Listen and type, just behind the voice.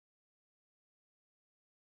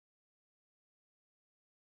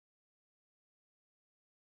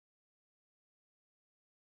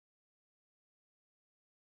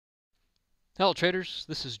Hello traders,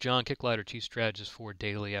 this is John Kicklighter, Chief Strategist for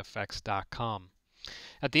dailyfx.com.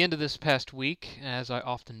 At the end of this past week, as I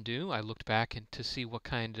often do, I looked back to see what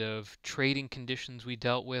kind of trading conditions we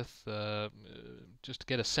dealt with, just to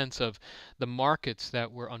get a sense of the markets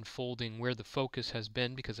that were unfolding, where the focus has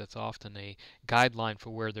been, because that's often a guideline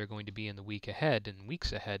for where they're going to be in the week ahead and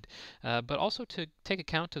weeks ahead, but also to take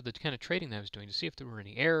account of the kind of trading that I was doing to see if there were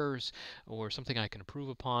any errors or something I can improve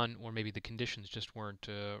upon, or maybe the conditions just weren't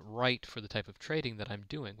right for the type of trading that I'm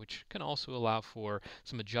doing, which can also allow for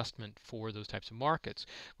some adjustment for those types of markets.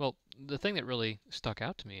 Well, the thing that really stuck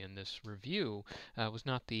out to me in this review was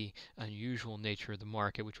not the unusual nature of the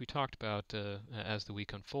market, which we talked about as the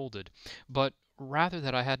week unfolded, but rather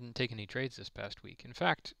that I hadn't taken any trades this past week. In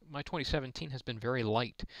fact, my 2017 has been very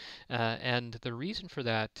light. And the reason for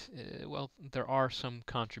that, well, there are some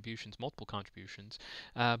contributions, multiple contributions,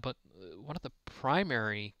 but one of the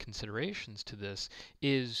primary considerations to this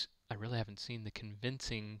is I really haven't seen the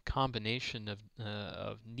convincing combination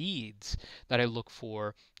of needs that I look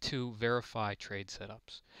for to verify trade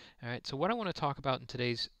setups. All right, so what I want to talk about in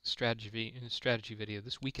today's strategy video,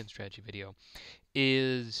 this weekend strategy video,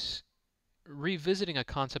 is revisiting a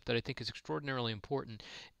concept that I think is extraordinarily important,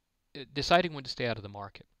 deciding when to stay out of the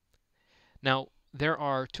market. Now, there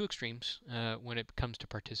are two extremes when it comes to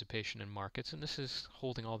participation in markets, and this is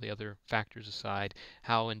holding all the other factors aside.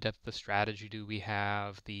 How in-depth the strategy do we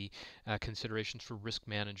have, the considerations for risk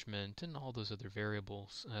management, and all those other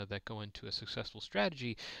variables that go into a successful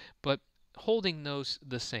strategy, but holding those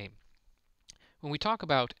the same. When we talk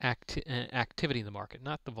about activity in the market,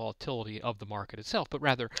 not the volatility of the market itself, but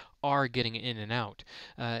rather our getting in and out,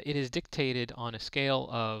 it is dictated on a scale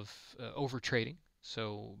of overtrading,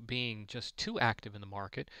 so being just too active in the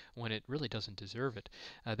market when it really doesn't deserve it.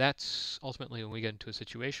 That's ultimately when we get into a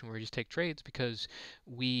situation where we just take trades because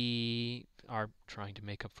we are trying to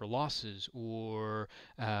make up for losses, or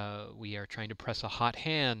we are trying to press a hot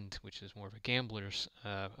hand, which is more of a gambler's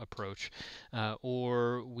approach,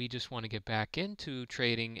 or we just want to get back into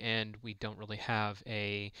trading and we don't really have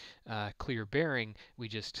a clear bearing. We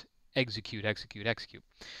just execute, execute, execute.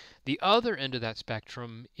 The other end of that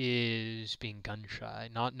spectrum is being gun shy,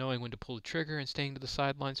 not knowing when to pull the trigger and staying to the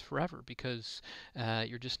sidelines forever because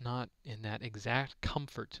you're just not in that exact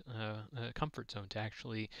comfort zone to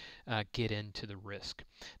actually get into the risk.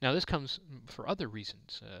 Now, this comes for other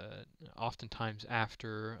reasons. Oftentimes,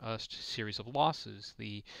 after a series of losses,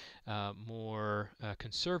 the more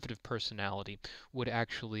conservative personality would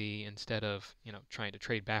actually, instead of trying to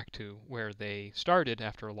trade back to where they started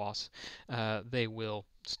after a loss, they will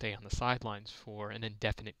stay on the sidelines for an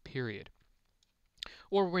indefinite period.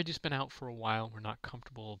 Or we've just been out for a while, we're not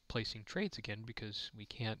comfortable placing trades again because we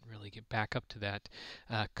can't really get back up to that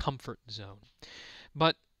comfort zone.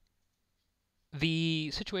 But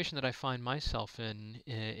the situation that I find myself in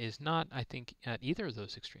is not, I think, at either of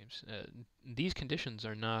those extremes. These conditions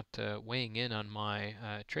are not weighing in on my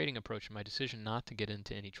trading approach and my decision not to get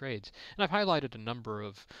into any trades. And I've highlighted a number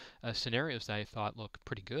of scenarios that I thought look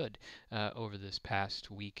pretty good over this past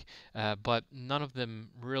week, but none of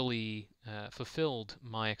them really fulfilled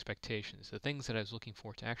my expectations, the things that I was looking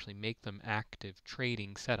for to actually make them active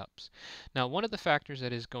trading setups. Now, one of the factors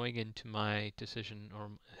that is going into my decision,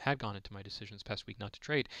 or had gone into my decision this past week not to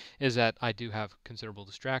trade, is that I do have considerable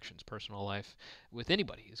distractions. Personal life with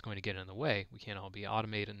anybody is going to get in the way. We can't all be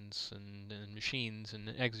automatons and machines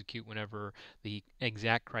and execute whenever the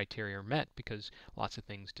exact criteria are met because lots of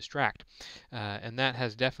things distract. And that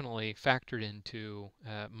has definitely factored into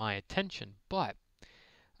my attention. But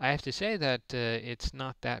I have to say that it's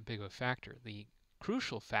not that big of a factor. The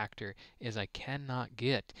crucial factor is I cannot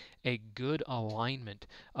get a good alignment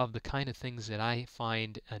of the kind of things that I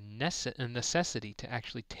find a necessity to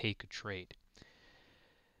actually take a trade.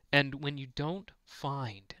 And when you don't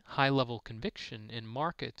find high level conviction in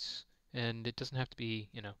markets, and it doesn't have to be,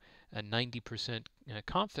 a 90%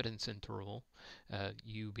 confidence interval,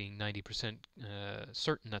 you being 90%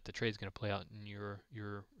 certain that the trade is going to play out in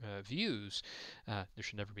your views. There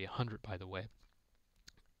should never be 100, by the way.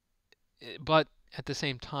 But at the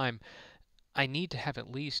same time, I need to have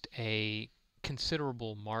at least a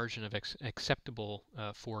considerable margin of acceptable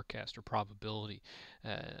forecast or probability.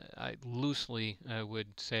 I loosely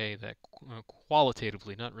would say that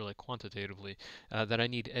qualitatively, not really quantitatively, that I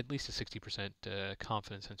need at least a 60%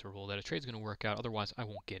 confidence interval that a trade's going to work out. Otherwise, I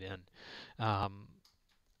won't get in. Um,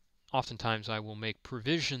 oftentimes I will make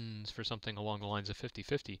provisions for something along the lines of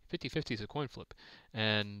 50-50. 50-50 is a coin flip,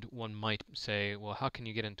 and one might say, well, how can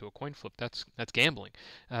you get into a coin flip? That's gambling.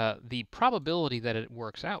 The probability that it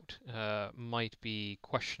works out might be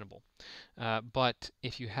questionable. But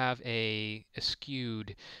if you have a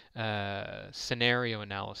skewed scenario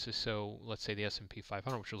analysis, so let's say the S&P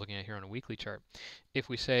 500, which we're looking at here on a weekly chart, if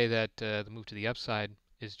we say that the move to the upside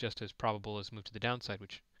is just as probable as move to the downside,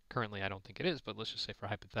 which currently I don't think it is, but let's just say for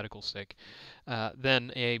hypothetical sake,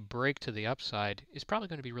 then a break to the upside is probably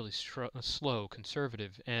going to be really slow,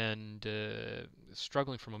 conservative, and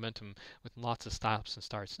struggling for momentum with lots of stops and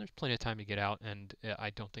starts. There's plenty of time to get out, and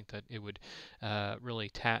I don't think that it would really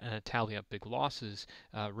tally up big losses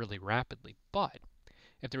really rapidly. But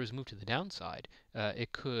if there was a move to the downside,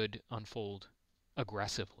 it could unfold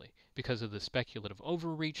aggressively because of the speculative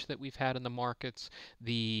overreach that we've had in the markets,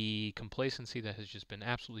 the complacency that has just been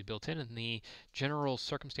absolutely built in, and the general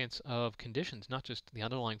circumstance of conditions, not just the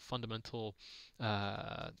underlying fundamental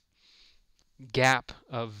gap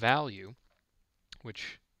of value,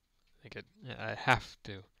 which I have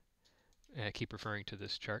to keep referring to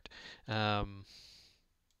this chart.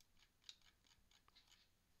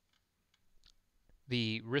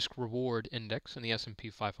 The risk reward index in the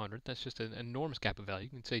S&P 500, that's just an enormous gap of value.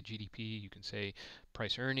 You can say GDP, you can say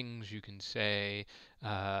price earnings, you can say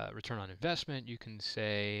return on investment, you can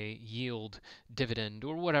say yield, dividend,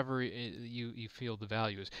 or whatever you feel the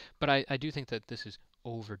value is. But I do think that this is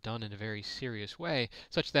overdone in a very serious way,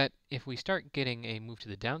 such that if we start getting a move to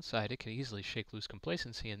the downside, it can easily shake loose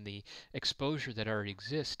complacency, and the exposure that already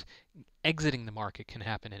exists exiting the market can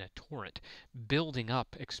happen in a torrent. Building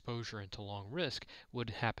up exposure into long risk would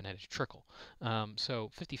happen at a trickle. So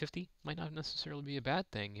 50-50 might not necessarily be a bad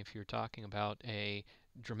thing if you're talking about a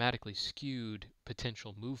dramatically skewed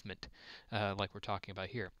potential movement like we're talking about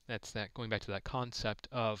here. That's that going back to that concept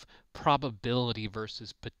of probability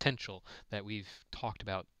versus potential that we've talked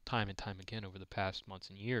about time and time again over the past months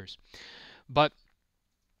and years. But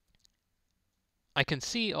I can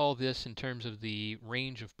see all this in terms of the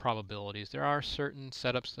range of probabilities. There are certain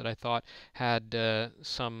setups that I thought had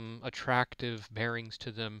some attractive bearings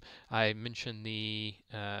to them. I mentioned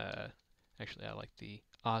actually I like the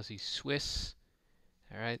Aussie Swiss.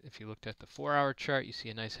 All right, if you looked at the 4-hour chart, you see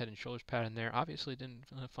a nice head and shoulders pattern there. Obviously didn't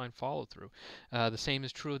find follow through. The same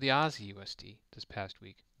is true of the Aussie USD this past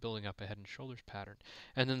week, building up a head and shoulders pattern.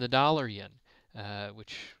 And then the dollar yen,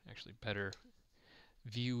 which actually better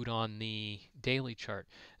viewed on the daily chart,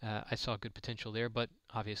 I saw good potential there, but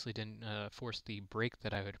obviously didn't force the break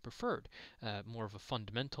that I would have preferred, more of a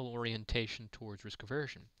fundamental orientation towards risk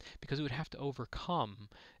aversion, because it would have to overcome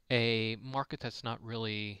a market that's not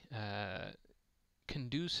really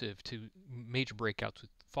conducive to major breakouts with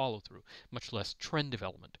follow through, much less trend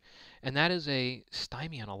development. And that is a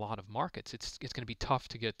stymie on a lot of markets. It's going to be tough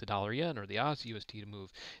to get the dollar yen or the Aussie USD to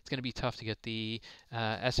move. It's going to be tough to get the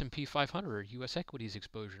S&P 500 or U.S. equities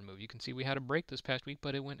exposure to move. You can see we had a break this past week,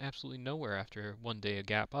 but it went absolutely nowhere after one day a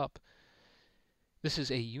gap up. This is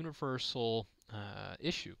a universal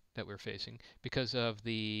issue that we're facing because of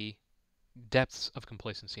the depths of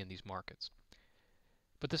complacency in these markets.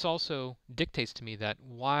 But this also dictates to me that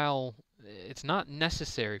while it's not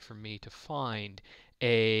necessary for me to find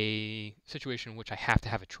a situation in which I have to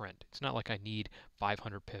have a trend. It's not like I need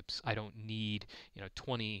 500 pips. I don't need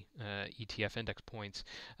 20 ETF index points.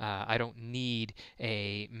 I don't need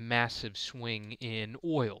a massive swing in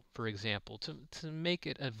oil, for example, to make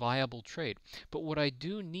it a viable trade. But what I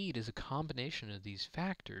do need is a combination of these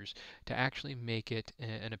factors to actually make it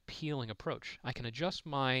an appealing approach. I can adjust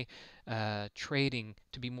my trading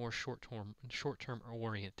to be more short-term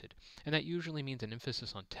oriented, and that usually means an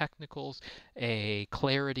emphasis on technicals, a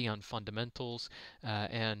clarity on fundamentals,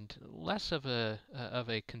 and less of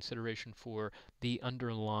a consideration for the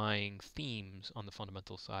underlying themes on the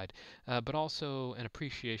fundamental side, but also an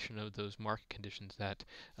appreciation of those market conditions that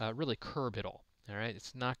really curb it all. All right,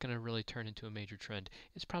 it's not going to really turn into a major trend.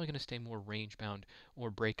 It's probably going to stay more range bound,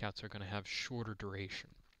 or breakouts are going to have shorter duration.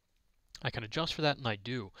 I can adjust for that, and I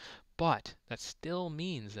do, but that still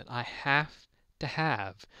means that I have to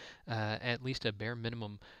have at least a bare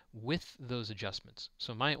minimum with those adjustments.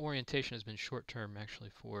 So my orientation has been short term actually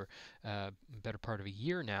for a better part of a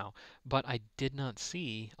year now, but I did not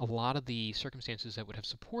see a lot of the circumstances that would have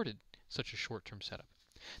supported such a short term setup.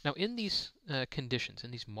 Now in these conditions,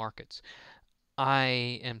 in these markets,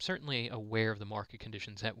 I am certainly aware of the market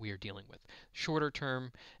conditions that we are dealing with, shorter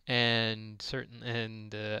term and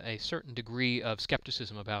a certain degree of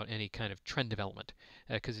skepticism about any kind of trend development,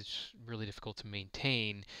 because it's really difficult to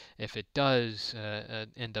maintain. If it does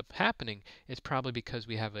end up happening, it's probably because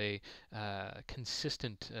we have a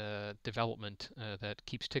consistent development that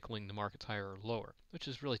keeps tickling the markets higher or lower, which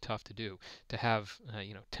is really tough to do. To have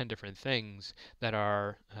 10 different things that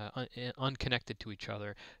are unconnected to each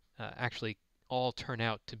other actually all turn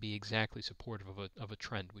out to be exactly supportive of a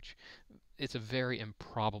trend, which it's a very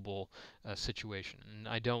improbable situation. And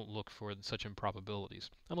I don't look for such improbabilities.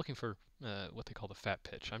 I'm looking for what they call the fat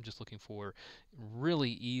pitch. I'm just looking for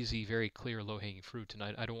really easy, very clear, low-hanging fruit, and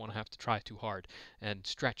I don't want to have to try too hard and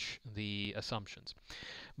stretch the assumptions.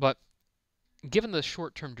 But given the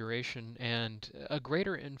short-term duration and a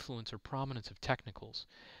greater influence or prominence of technicals,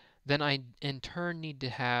 then I in turn need to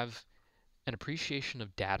have an appreciation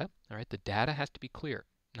of data. All right, the data has to be clear.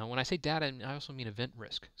 Now, when I say data, I also mean event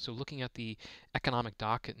risk. So looking at the economic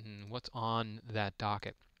docket and what's on that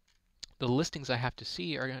docket. The listings I have to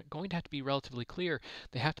see are going to have to be relatively clear.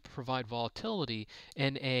 They have to provide volatility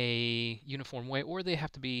in a uniform way, or they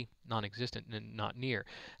have to be non-existent and not near.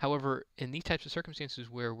 However, in these types of circumstances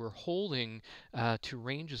where we're holding to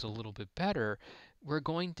ranges a little bit better, we're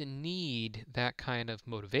going to need that kind of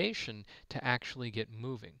motivation to actually get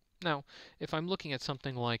moving. Now, if I'm looking at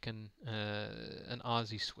something like an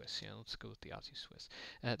Aussie Swiss, let's go with the Aussie Swiss.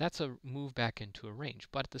 That's a move back into a range,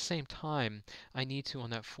 but at the same time, I need to,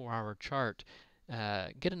 on that 4-hour chart,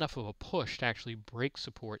 get enough of a push to actually break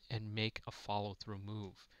support and make a follow-through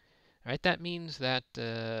move. All right, that means that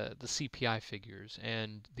the CPI figures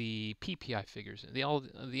and the PPI figures, all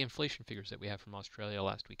the inflation figures that we have from Australia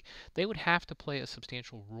last week, they would have to play a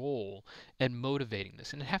substantial role in motivating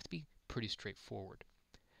this, and it'd have to be pretty straightforward.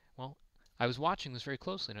 Well, I was watching this very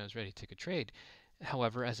closely and I was ready to take a trade.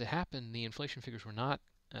 However, as it happened, the inflation figures were not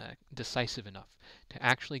decisive enough to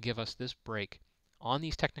actually give us this break on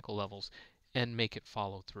these technical levels and make it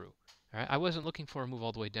follow through. All right? I wasn't looking for a move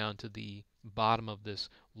all the way down to the bottom of this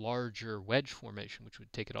larger wedge formation, which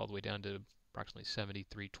would take it all the way down to approximately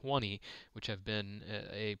 73.20, which have been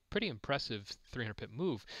a pretty impressive 300 pip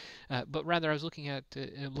move. But rather, I was looking at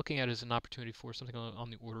it as an opportunity for something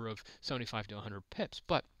on the order of 75 to 100 pips.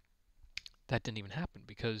 But that didn't even happen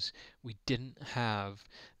because we didn't have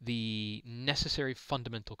the necessary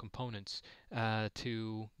fundamental components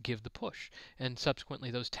to give the push. And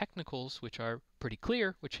subsequently, those technicals, which are pretty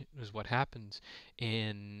clear, which is what happens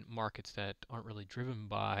in markets that aren't really driven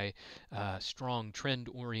by strong trend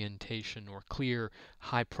orientation or clear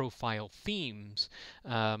high profile themes,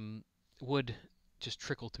 would just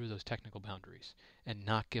trickle through those technical boundaries and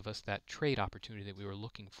not give us that trade opportunity that we were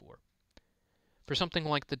looking for. For something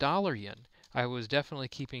like the dollar yen, I was definitely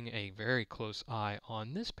keeping a very close eye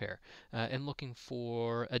on this pair and looking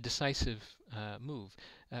for a decisive move.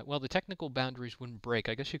 Well, the technical boundaries wouldn't break.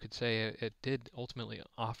 I guess you could say it did ultimately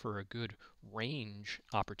offer a good range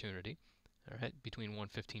opportunity, all right, between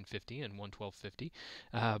 115.50 and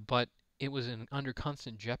 112.50, but it was under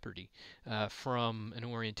constant jeopardy from an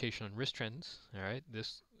orientation on risk trends. All right,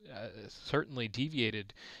 this certainly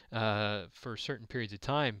deviated for certain periods of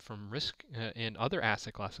time from risk in other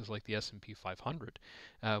asset classes like the S&P 500.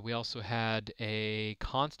 We also had a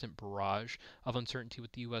constant barrage of uncertainty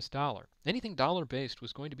with the US dollar. Anything dollar-based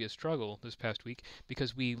was going to be a struggle this past week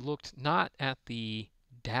because we looked not at the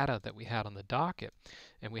data that we had on the docket,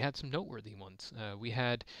 and we had some noteworthy ones. We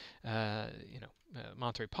had,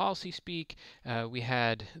 monetary policy speak. We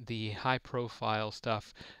had the high-profile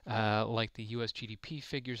stuff like the U.S. GDP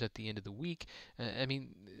figures at the end of the week. I mean,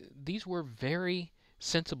 these were very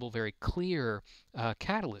sensible, very clear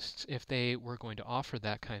catalysts if they were going to offer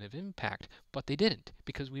that kind of impact, but they didn't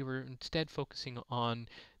because we were instead focusing on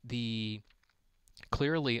the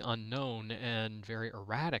clearly unknown and very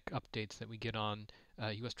erratic updates that we get on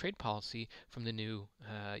U.S. trade policy from the new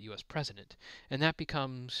U.S. president. And that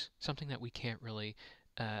becomes something that we can't really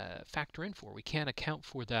factor in for. We can't account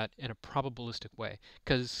for that in a probabilistic way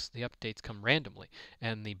because the updates come randomly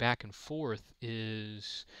and the back and forth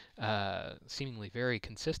is seemingly very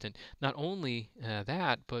consistent. Not only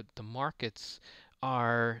that, but the markets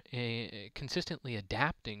are consistently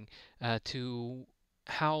adapting to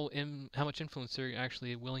how much influence they're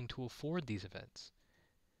actually willing to afford these events,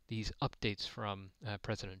 these updates from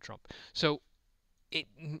President Trump. So it,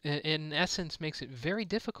 in essence, makes it very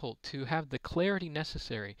difficult to have the clarity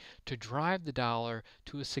necessary to drive the dollar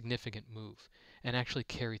to a significant move and actually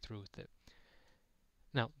carry through with it.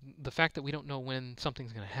 Now, the fact that we don't know when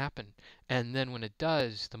something's going to happen, and then when it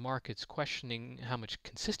does, the market's questioning how much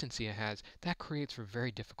consistency it has, that creates for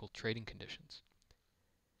very difficult trading conditions.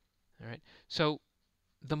 All right. So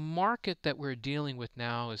the market that we're dealing with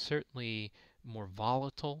now is certainly more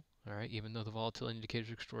volatile. All right. Even though the volatility indicator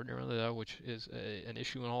is extraordinarily low, which is an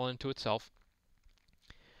issue all into itself.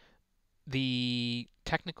 The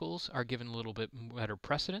technicals are given a little bit better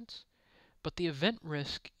precedence, but the event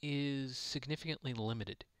risk is significantly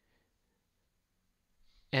limited.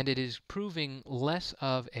 And it is proving less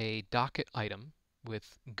of a docket item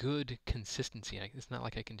with good consistency. It's not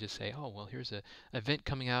like I can just say, oh, well, here's an event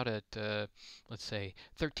coming out at, let's say,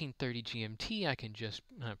 13:30 GMT. I can just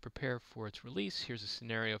prepare for its release. Here's a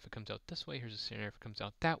scenario if it comes out this way. Here's a scenario if it comes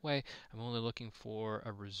out that way. I'm only looking for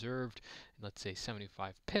a reserved, let's say,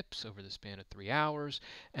 75 pips over the span of 3 hours,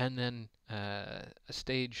 and then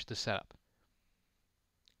stage the setup.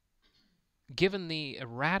 Given the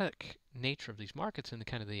erratic nature of these markets and the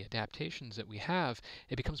kind of the adaptations that we have,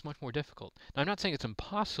 it becomes much more difficult. Now, I'm not saying it's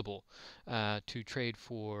impossible to trade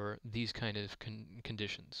for these kind of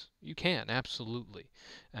conditions. You can, absolutely,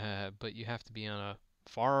 but you have to be on a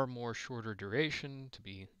far more shorter duration to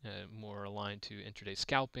be more aligned to intraday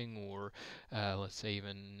scalping, or let's say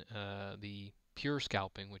even the pure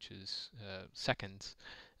scalping, which is seconds.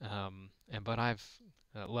 But I've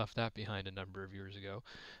left that behind a number of years ago.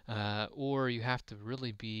 Or you have to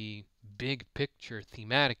really be big picture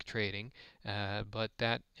thematic trading, but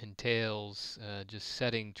that entails just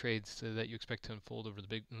setting trades so that you expect to unfold over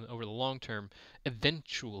the long term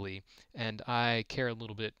eventually. And I care a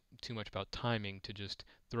little bit too much about timing to just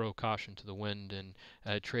throw caution to the wind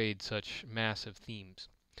and trade such massive themes.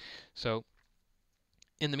 So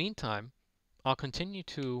in the meantime, I'll continue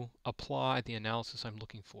to apply the analysis I'm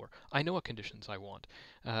looking for. I know what conditions I want.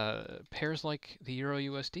 Pairs like the Euro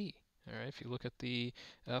USD. All right, if you look at the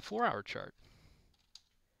 4-hour chart,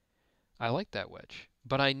 I like that wedge,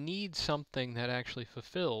 but I need something that actually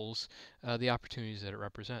fulfills the opportunities that it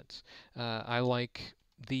represents. I like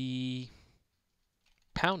the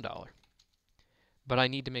pound dollar, but I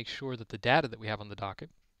need to make sure that the data that we have on the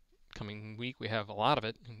docket, coming week we have a lot of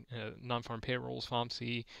it, non-farm payrolls,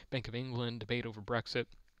 FOMC, Bank of England, debate over Brexit,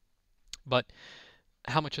 but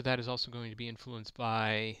how much of that is also going to be influenced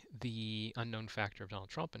by the unknown factor of Donald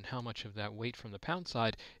Trump, and how much of that weight from the pound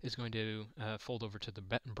side is going to fold over to the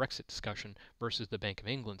Brexit discussion versus the Bank of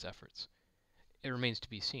England's efforts? It remains to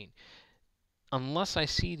be seen. Unless I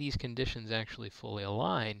see these conditions actually fully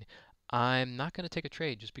align, I'm not going to take a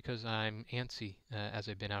trade just because I'm antsy as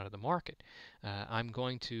I've been out of the market. I'm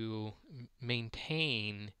going to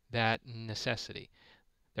maintain that necessity.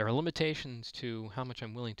 There are limitations to how much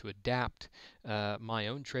I'm willing to adapt my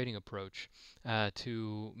own trading approach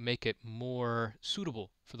to make it more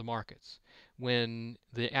suitable for the markets. When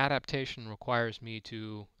the adaptation requires me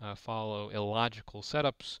to follow illogical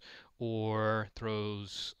setups or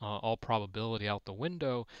throws all probability out the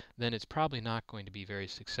window, then it's probably not going to be very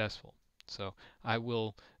successful. So I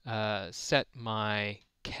will set my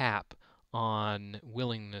cap on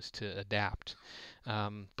willingness to adapt.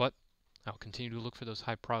 But I'll continue to look for those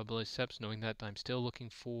high probability steps, knowing that I'm still looking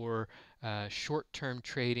for short-term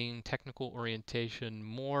trading, technical orientation,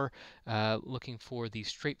 more looking for the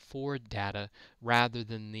straightforward data rather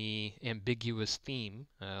than the ambiguous theme,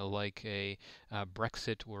 like a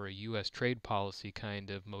Brexit or a U.S. trade policy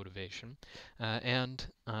kind of motivation. And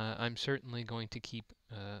I'm certainly going to keep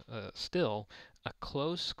still a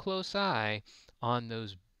close eye on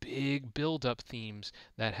those big build-up themes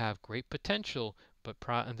that have great potential but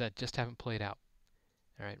that just haven't played out.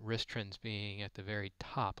 All right, risk trends being at the very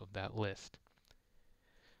top of that list.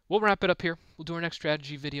 We'll wrap it up here. We'll do our next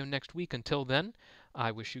strategy video next week. Until then,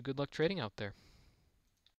 I wish you good luck trading out there.